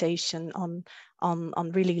of citation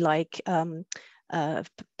on really like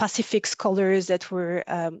Pacific scholars that were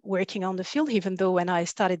working on the field, even though when I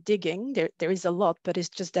started digging, there is a lot, but it's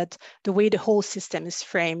just that the way the whole system is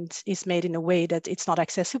framed is made in a way that it's not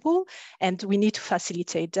accessible, and we need to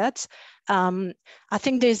facilitate that. I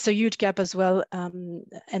think there's a huge gap as well, and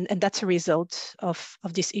that's a result of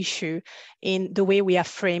this issue in the way we are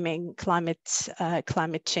framing climate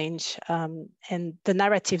change, and the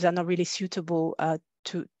narratives are not really suitable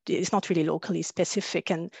it's not really locally specific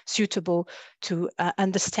and suitable to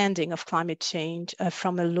understanding of climate change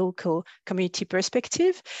from a local community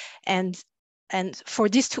perspective. And for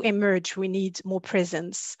this to emerge, we need more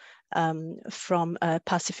presence from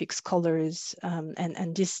Pacific scholars,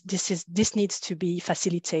 and this needs to be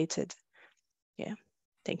facilitated. Yeah,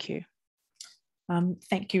 thank you.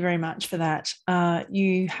 Thank you very much for that.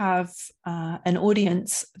 You have an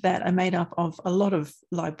audience that are made up of a lot of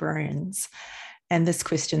librarians. And this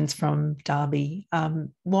question's from Darby.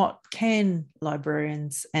 What can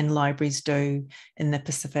librarians and libraries do in the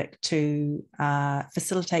Pacific to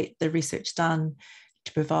facilitate the research done,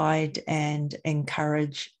 to provide and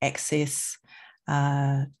encourage access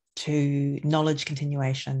to knowledge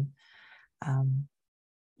continuation?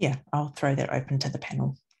 Yeah, I'll throw that open to the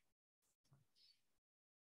panel.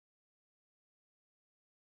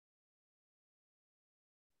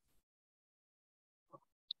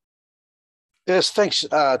 Yes, thanks,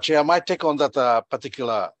 Chair. My take on that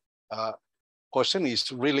particular question is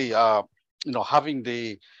really, having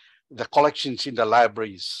the collections in the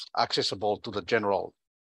libraries accessible to the general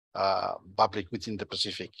public within the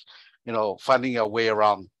Pacific. Finding a way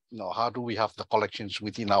around. How do we have the collections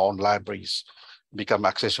within our own libraries become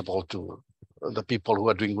accessible to the people who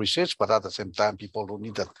are doing research, but at the same time, people who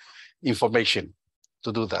need that information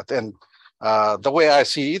to do that. And the way I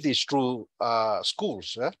see it is through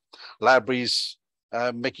schools, libraries,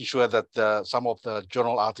 making sure that some of the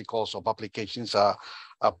journal articles or publications are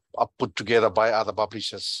put together by other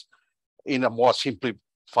publishers in a more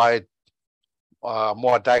simplified,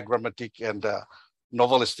 more diagrammatic and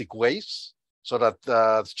novelistic ways, so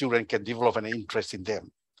that children can develop an interest in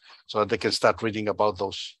them, so that they can start reading about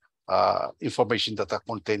those information that are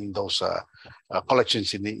contained in those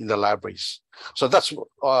collections in the libraries. So that's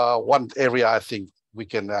one area I think we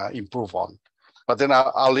can improve on. But then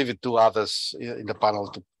I'll leave it to others in the panel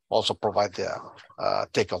to also provide their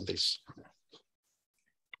take on this.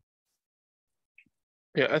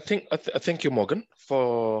 Yeah, I thank you, Morgan,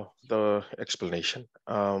 for the explanation.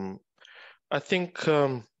 I think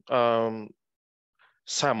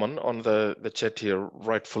Simon on the chat here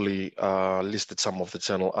rightfully listed some of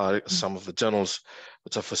the journals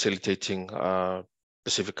which are facilitating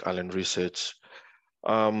Pacific Island research.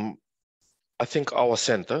 I think our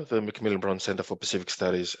center, the Macmillan Brown Center for Pacific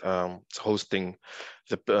Studies, is hosting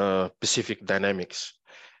the Pacific Dynamics.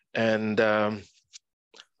 And in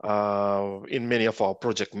many of our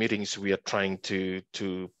project meetings, we are trying to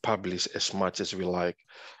publish as much as we like,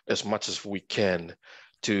 as much as we can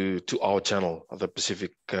to our channel, the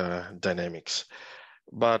Pacific Dynamics.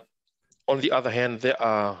 But on the other hand, there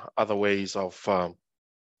are other ways of,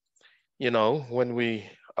 when we,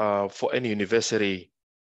 for any university,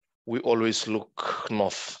 we always look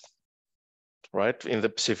north, right? In the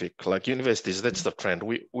Pacific, like universities, that's the trend.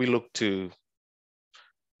 We look to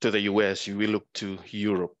the US, we look to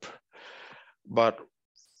Europe. But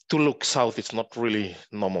to look south, it's not really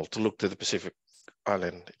normal. To look to the Pacific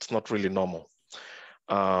Island, it's not really normal.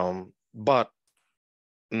 But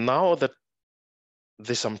now that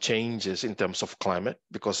there's some changes in terms of climate,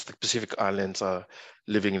 because the Pacific Islands are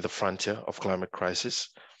living in the frontier of climate crisis.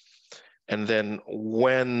 And then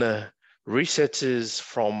when researchers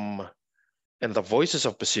from and the voices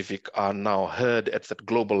of Pacific are now heard at the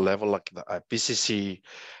global level, like the IPCC,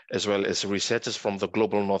 as well as researchers from the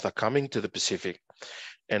global north are coming to the Pacific.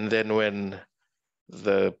 And then when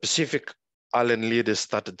the Pacific Island leaders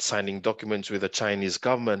started signing documents with the Chinese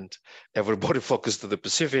government, everybody focused to the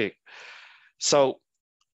Pacific. So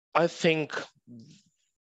I think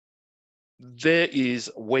there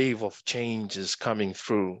is a wave of changes coming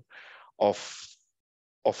through of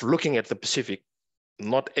looking at the Pacific,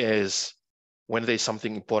 not as when there's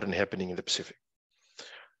something important happening in the Pacific.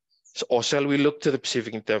 So, or shall we look to the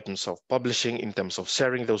Pacific in terms of publishing, in terms of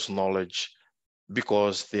sharing those knowledge,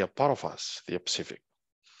 because they are part of us, they are Pacific.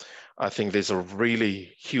 I think there's a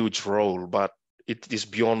really huge role, but it is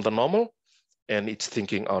beyond the normal and it's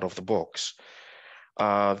thinking out of the box.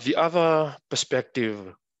 The other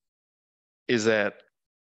perspective is that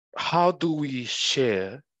how do we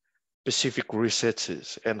share Pacific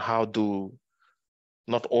researches, and how do,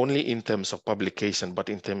 not only in terms of publication, but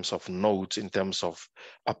in terms of notes, in terms of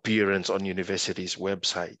appearance on universities'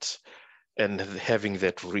 websites, and having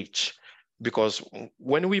that reach. Because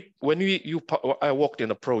when I worked in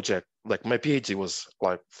a project, like my PhD was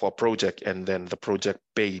like for a project, and then the project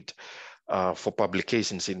paid for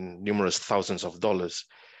publications in numerous thousands of dollars.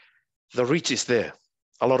 The reach is there.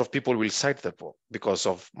 A lot of people will cite that book because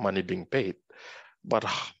of money being paid. But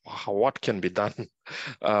what can be done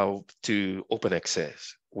to open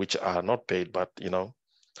access, which are not paid, but you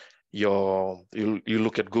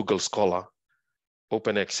look at Google Scholar,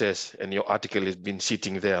 open access, and your article has been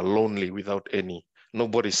sitting there lonely without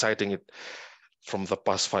nobody citing it from the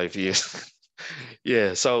past 5 years.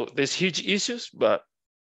 Yeah, so there's huge issues, but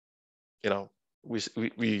there's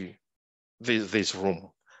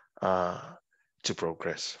room to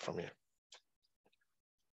progress from here.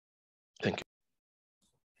 Thank you.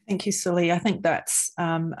 Thank you, Suli. I think that's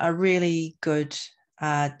a really good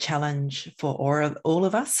challenge for all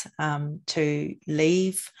of us to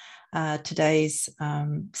leave today's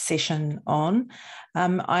session on.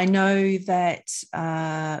 I know that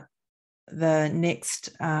the next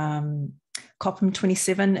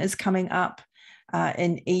COP27 is coming up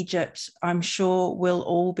in Egypt. I'm sure we'll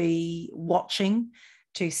all be watching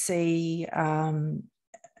to see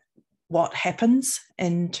what happens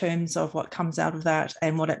in terms of what comes out of that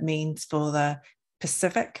and what it means for the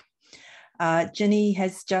Pacific. Ginny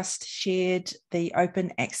has just shared the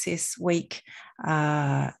Open Access Week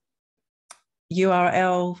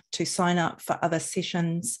URL to sign up for other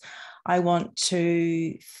sessions. I want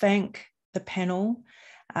to thank the panel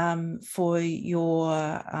for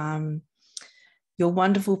your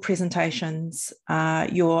wonderful presentations,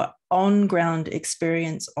 your on-ground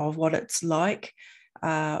experience of what it's like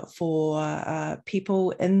for people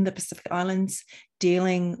in the Pacific Islands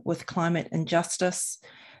dealing with climate injustice,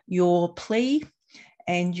 your plea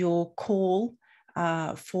and your call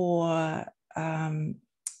for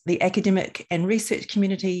the academic and research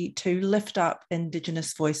community to lift up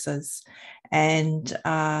Indigenous voices and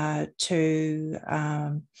to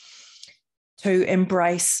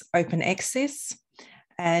embrace open access,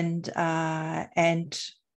 and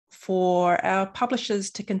for our publishers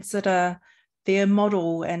to consider their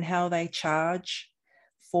model and how they charge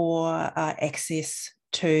for access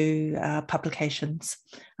to publications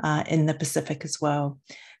in the Pacific as well.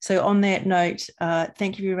 So on that note,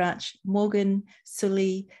 thank you very much, Morgan,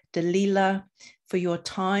 Suli, Dalila, for your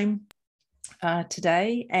time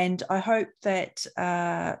today. And I hope that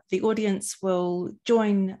the audience will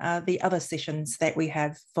join the other sessions that we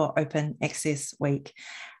have for Open Access Week.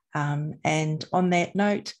 And on that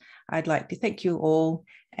note, I'd like to thank you all,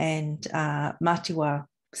 and Matiwa,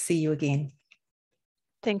 see you again.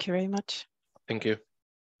 Thank you very much. Thank you.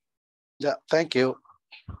 Yeah, thank you.